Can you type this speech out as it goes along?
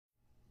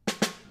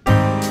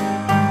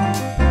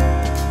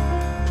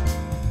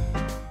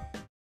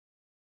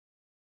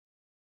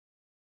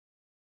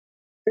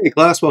Hey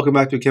class, welcome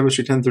back to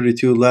Chemistry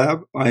 1032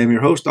 Lab. I am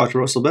your host, Dr.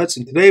 Russell Betts,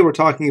 and today we're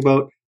talking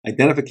about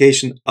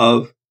identification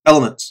of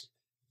elements.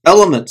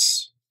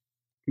 Elements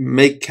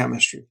make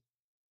chemistry.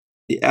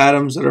 The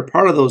atoms that are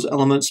part of those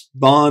elements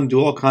bond, do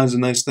all kinds of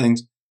nice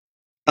things.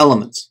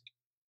 Elements.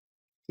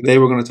 Today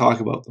we're going to talk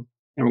about them,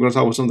 and we're going to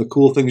talk about some of the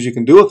cool things you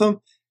can do with them,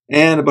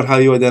 and about how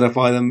you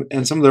identify them,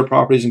 and some of their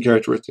properties and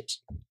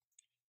characteristics.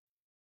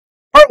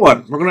 Part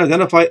 1, we're going to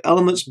identify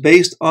elements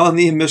based on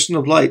the emission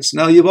of lights.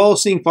 Now, you've all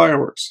seen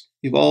fireworks.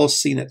 You've all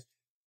seen it.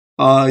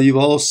 You've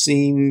all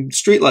seen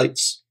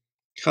streetlights,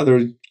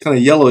 they're kind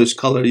of yellowish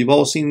color. You've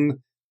all seen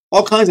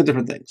all kinds of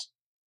different things.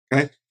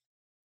 Okay.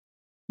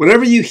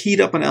 Whenever you heat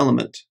up an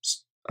element,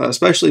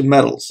 especially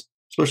metals,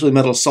 especially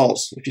metal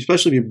salts,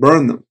 especially if you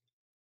burn them,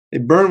 they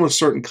burn with a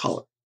certain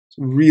color. It's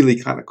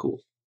really kind of cool.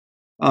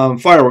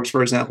 Fireworks,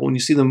 for example, when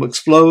you see them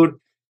explode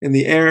in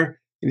the air,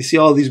 and you see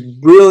all these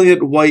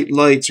brilliant white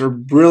lights or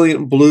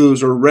brilliant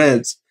blues or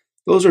reds,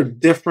 those are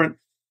different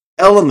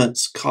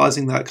elements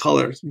causing that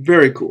color. It's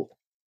very cool.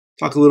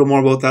 Talk a little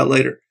more about that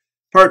later.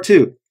 Part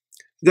 2,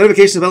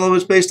 identification of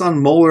elements based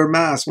on molar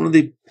mass. One of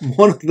the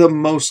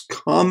most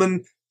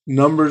common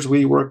numbers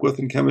we work with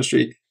in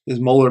chemistry is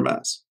molar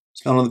mass.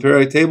 It's found on the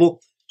periodic table.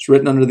 It's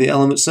written under the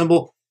element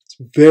symbol. It's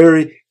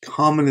very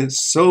common.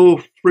 It's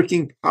so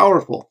freaking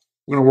powerful.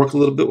 We're going to work a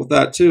little bit with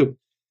that too.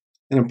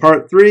 And in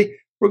part 3,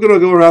 we're going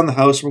to go around the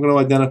house. We're going to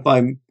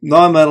identify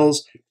nonmetals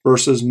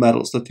versus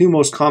metals. The two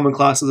most common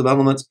classes of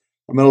elements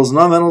are metals and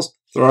nonmetals.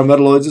 There are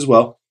metalloids as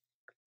well.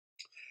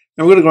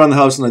 And we're going to go around the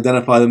house and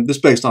identify them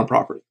just based on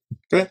property.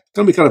 Okay? It's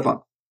going to be kind of fun.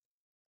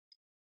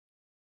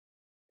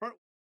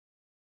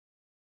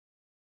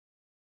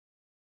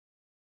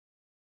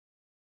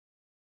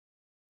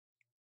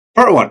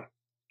 Part 1,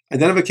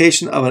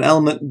 identification of an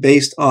element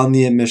based on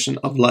the emission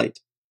of light.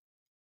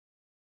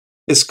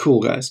 It's cool,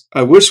 guys.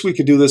 I wish we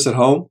could do this at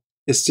home.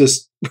 It's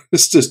just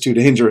too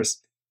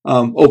dangerous.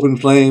 Open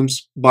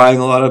flames, buying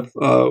a lot of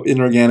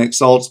inorganic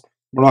salts.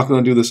 We're not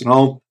going to do this at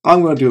home.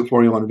 I'm going to do it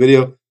for you on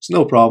video. It's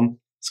no problem.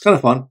 It's kind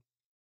of fun.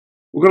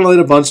 We're going to light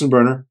a Bunsen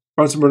burner.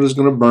 Bunsen burner is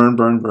going to burn.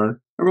 And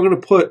we're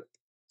going to put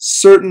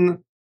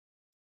certain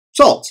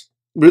salts.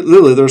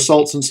 Literally, there's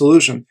salts in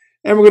solution.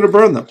 And we're going to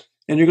burn them.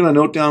 And you're going to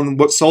note down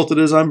what salt it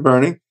is I'm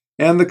burning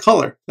and the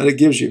color that it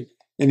gives you.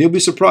 And you'll be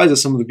surprised at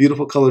some of the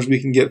beautiful colors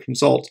we can get from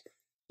salt.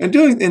 And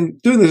doing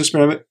this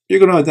experiment, you're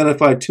going to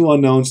identify two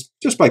unknowns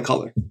just by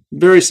color.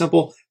 Very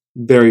simple,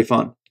 very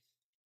fun.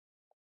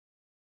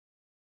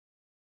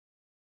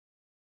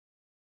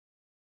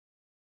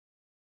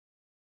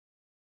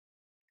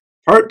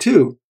 Part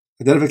 2,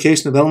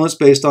 identification of elements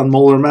based on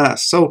molar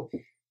mass. So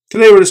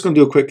today we're just going to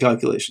do a quick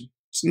calculation.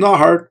 It's not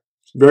hard.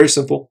 It's very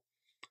simple.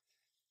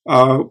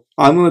 I'm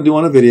going to do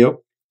on a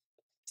video,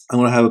 I'm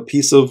going to have a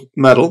piece of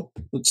metal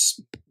that's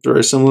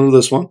very similar to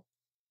this one.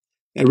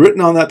 And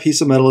written on that piece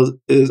of metal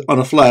is on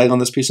a flag on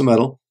this piece of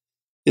metal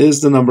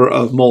is the number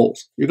of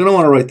moles. You're going to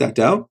want to write that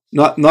down.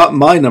 Not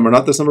my number,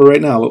 not this number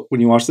right now, but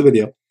when you watch the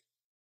video.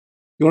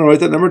 You want to write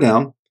that number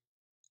down.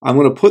 I'm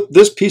going to put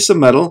this piece of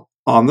metal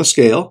on the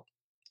scale.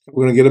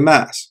 We're going to get a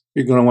mass.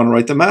 You're going to want to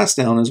write the mass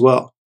down as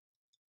well.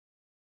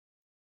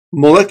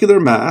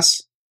 Molecular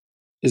mass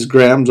is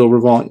grams over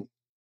volume.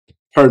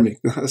 Pardon me,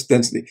 that's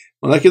density.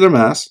 Molecular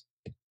mass,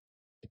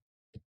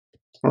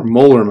 or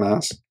molar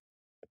mass,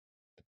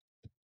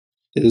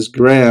 is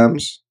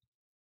grams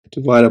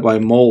divided by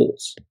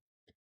moles.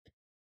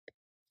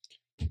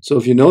 So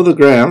if you know the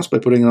grams by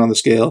putting it on the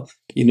scale,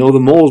 you know the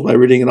moles by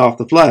reading it off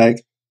the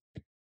flag,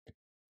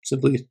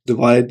 simply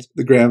divide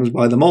the grams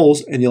by the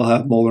moles and you'll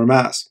have molar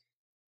mass.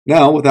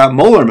 Now, with that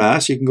molar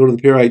mass, you can go to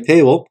the periodic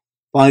table,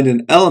 find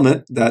an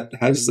element that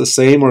has the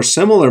same or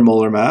similar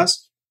molar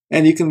mass,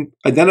 and you can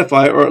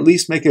identify or at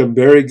least make a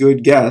very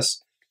good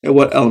guess at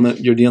what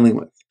element you're dealing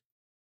with.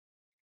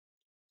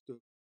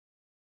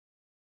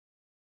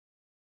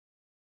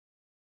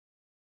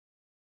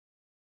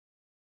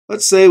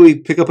 Let's say we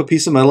pick up a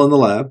piece of metal in the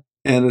lab,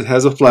 and it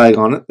has a flag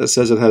on it that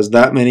says it has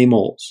that many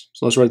moles.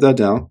 So let's write that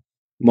down.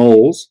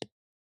 Moles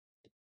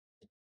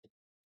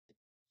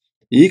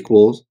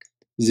equals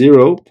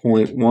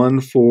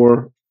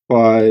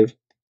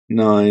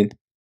 0.1459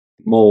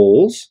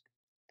 moles.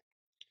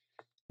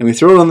 And we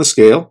throw it on the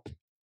scale,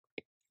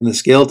 and the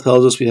scale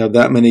tells us we have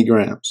that many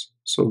grams.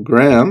 So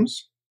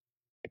grams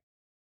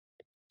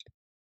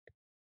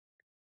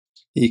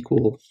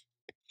equal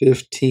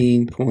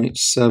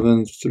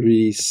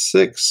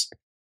 15.736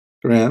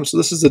 grams. So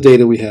this is the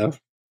data we have.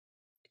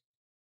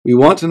 We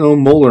want to know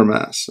molar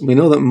mass. We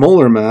know that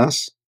molar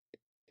mass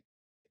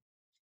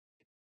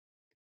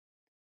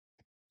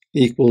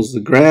equals the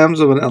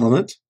grams of an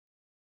element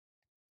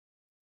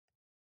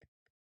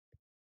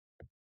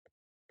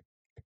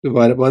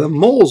divided by the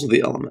moles of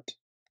the element.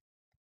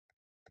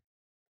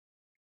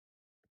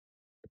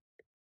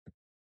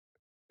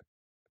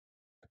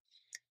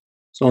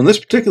 So in this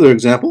particular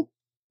example,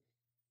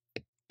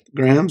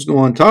 grams go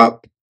on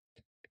top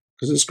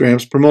because it's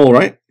grams per mole,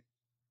 right?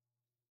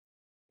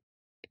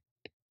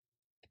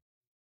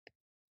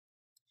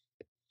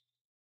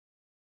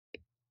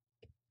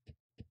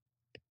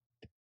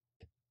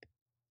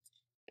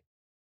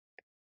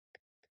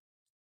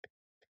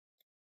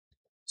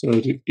 So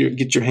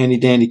get your handy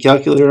dandy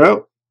calculator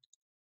out.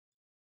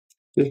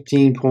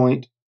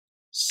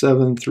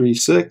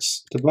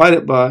 15.736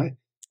 divided by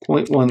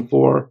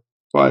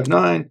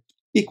 0.1459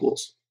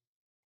 equals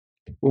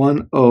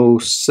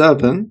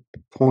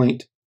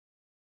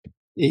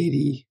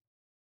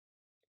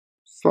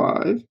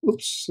 107.85.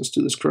 Oops, let's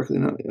do this correctly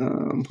now.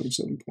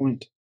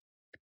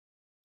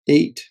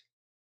 107.8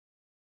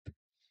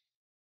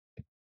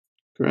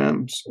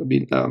 grams.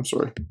 I'm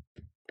sorry.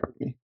 Pardon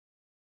me.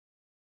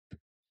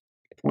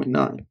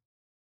 0.9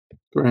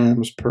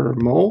 grams per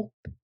mole.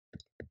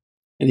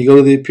 And you go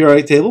to the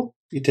periodic table,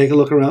 you take a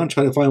look around,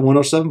 try to find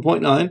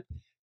 107.9,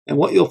 and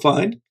what you'll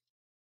find,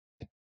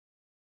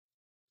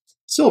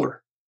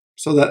 silver.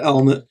 So that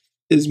element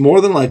is more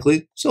than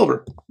likely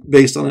silver,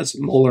 based on its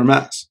molar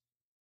mass.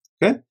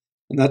 Okay?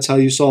 And that's how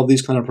you solve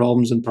these kind of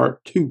problems in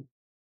part 2.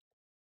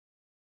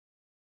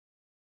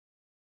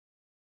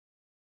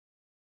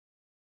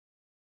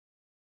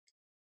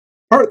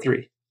 Part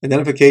 3,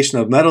 identification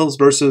of metals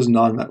versus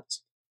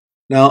nonmetals.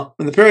 Now,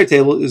 the periodic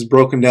table is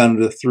broken down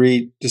into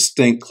 3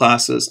 distinct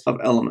classes of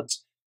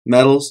elements: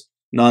 metals,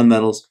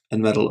 nonmetals,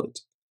 and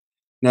metalloids.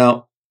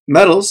 Now,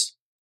 metals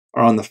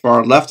are on the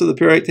far left of the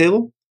periodic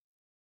table,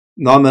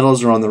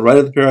 nonmetals are on the right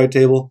of the periodic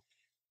table,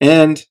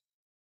 and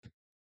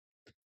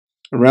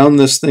around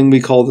this thing we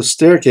call the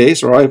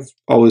staircase, or I've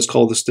always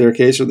called the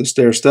staircase or the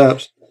stair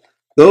steps,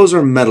 those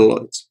are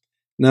metalloids.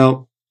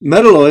 Now,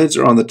 metalloids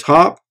are on the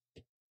top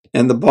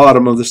and the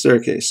bottom of the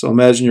staircase. So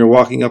imagine you're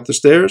walking up the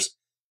stairs.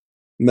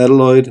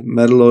 Metalloid,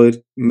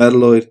 metalloid,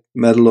 metalloid,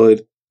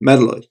 metalloid,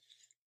 metalloid.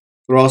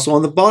 They're also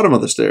on the bottom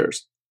of the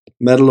stairs.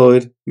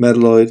 Metalloid,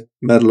 metalloid,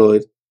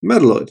 metalloid,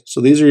 metalloid. So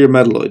these are your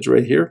metalloids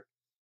right here.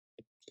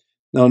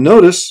 Now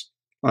notice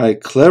I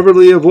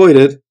cleverly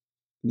avoided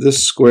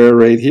this square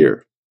right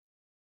here.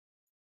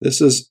 This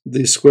is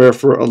the square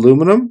for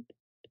aluminum.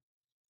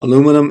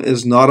 Aluminum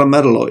is not a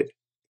metalloid,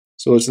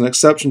 so it's an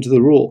exception to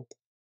the rule.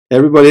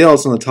 Everybody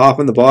else on the top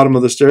and the bottom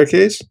of the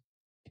staircase,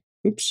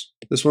 oops,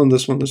 this one,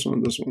 this one, this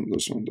one, this one,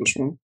 this one, this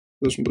one,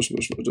 this one, this one,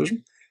 this one, this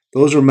one.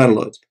 Those are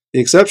metalloids.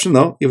 The exception,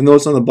 though, even though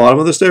it's on the bottom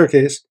of the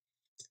staircase,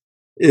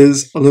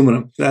 is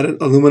aluminum. That is,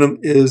 aluminum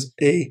is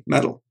a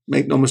metal.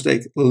 Make no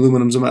mistake,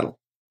 aluminum's a metal.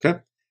 Okay?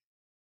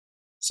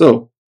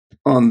 So,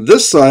 on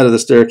this side of the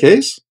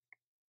staircase,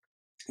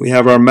 we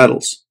have our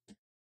metals.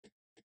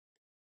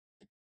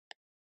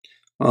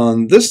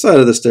 On this side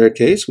of the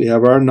staircase, we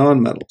have our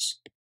nonmetals.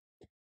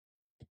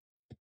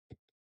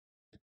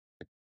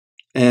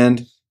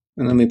 And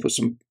let me put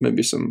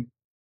maybe some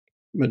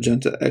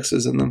magenta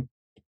X's in them.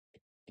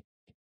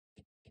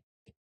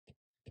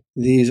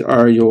 These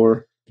are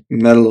your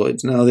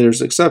metalloids. Now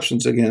there's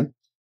exceptions again.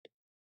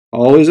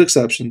 Always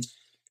exceptions.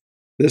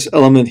 This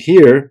element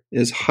here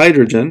is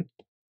hydrogen.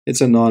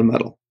 It's a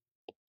nonmetal.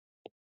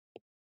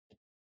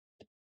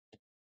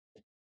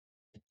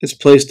 It's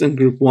placed in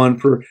group 1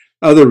 for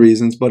other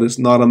reasons, but it's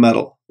not a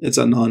metal. It's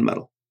a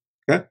nonmetal.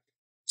 Okay?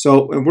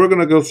 So, and we're going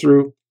to go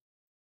through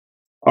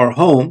our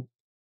home,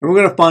 and we're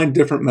going to find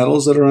different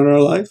metals that are in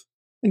our life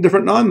and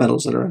different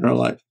nonmetals that are in our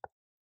life.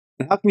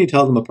 And how can you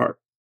tell them apart?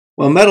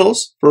 Well,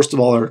 metals, first of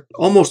all, are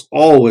almost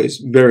always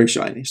very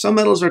shiny. Some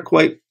metals are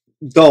quite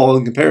dull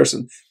in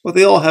comparison, but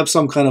they all have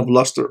some kind of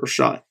luster or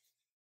shine.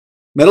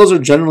 Metals are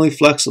generally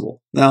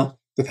flexible. Now,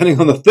 depending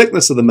on the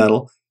thickness of the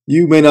metal,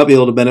 you may not be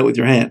able to bend it with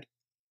your hand.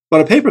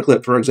 But a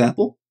paperclip, for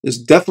example,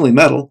 is definitely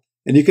metal,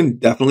 and you can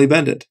definitely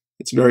bend it.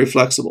 It's very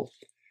flexible.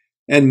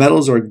 And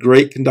metals are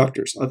great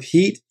conductors of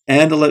heat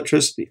and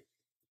electricity.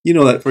 You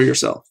know that for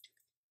yourself.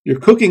 Your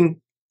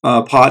cooking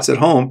pots at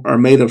home are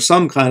made of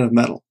some kind of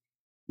metal.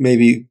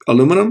 Maybe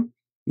aluminum,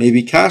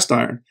 maybe cast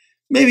iron.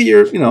 Maybe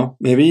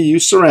maybe you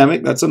use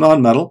ceramic, that's a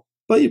non-metal,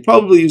 but you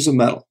probably use a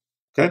metal.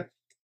 Okay?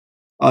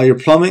 Your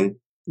plumbing,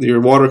 your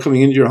water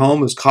coming into your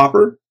home is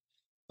copper.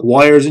 The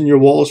wires in your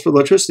walls for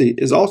electricity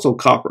is also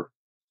copper.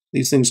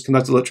 These things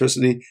conduct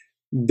electricity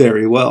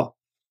very well.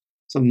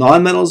 Some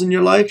non-metals in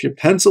your life, your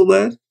pencil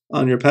lead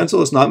on your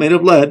pencil, it's not made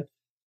of lead.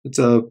 It's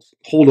a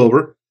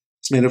holdover.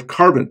 It's made of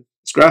carbon.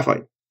 It's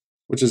graphite,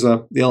 which is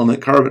the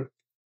element carbon.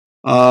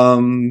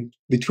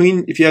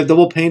 If you have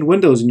double paned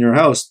windows in your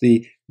house,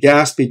 the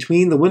gas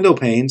between the window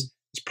panes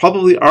is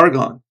probably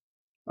argon.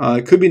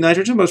 It could be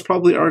nitrogen, but it's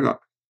probably argon.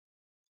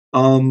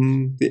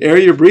 The air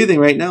you're breathing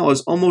right now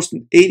is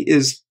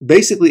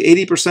basically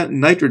 80%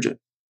 nitrogen.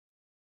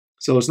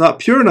 So it's not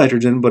pure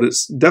nitrogen, but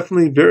it's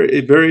definitely very,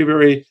 very,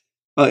 very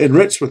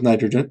enriched with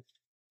nitrogen.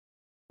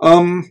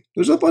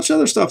 There's a bunch of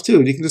other stuff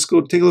too. You can just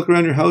go take a look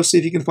around your house, see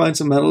if you can find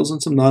some metals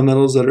and some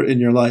nonmetals that are in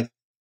your life.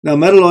 Now,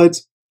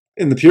 metalloids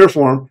in the pure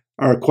form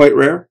are quite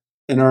rare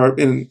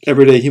in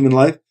everyday human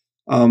life.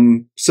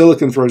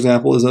 Silicon, for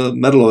example, is a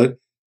metalloid.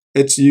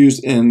 It's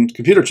used in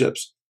computer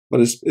chips, but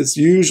it's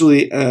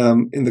usually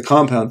in the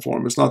compound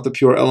form. It's not the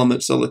pure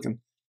element silicon.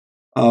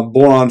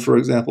 Boron, for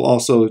example,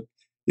 also,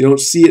 you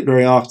don't see it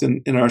very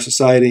often in our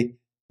society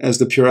as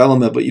the pure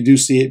element, but you do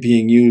see it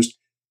being used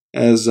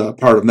as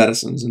part of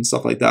medicines and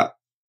stuff like that.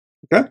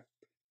 Okay?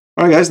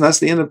 All right, guys, and that's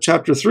the end of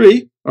part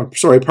 3.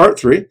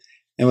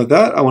 And with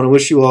that, I want to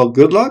wish you all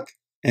good luck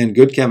and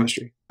good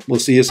chemistry. We'll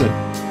see you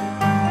soon.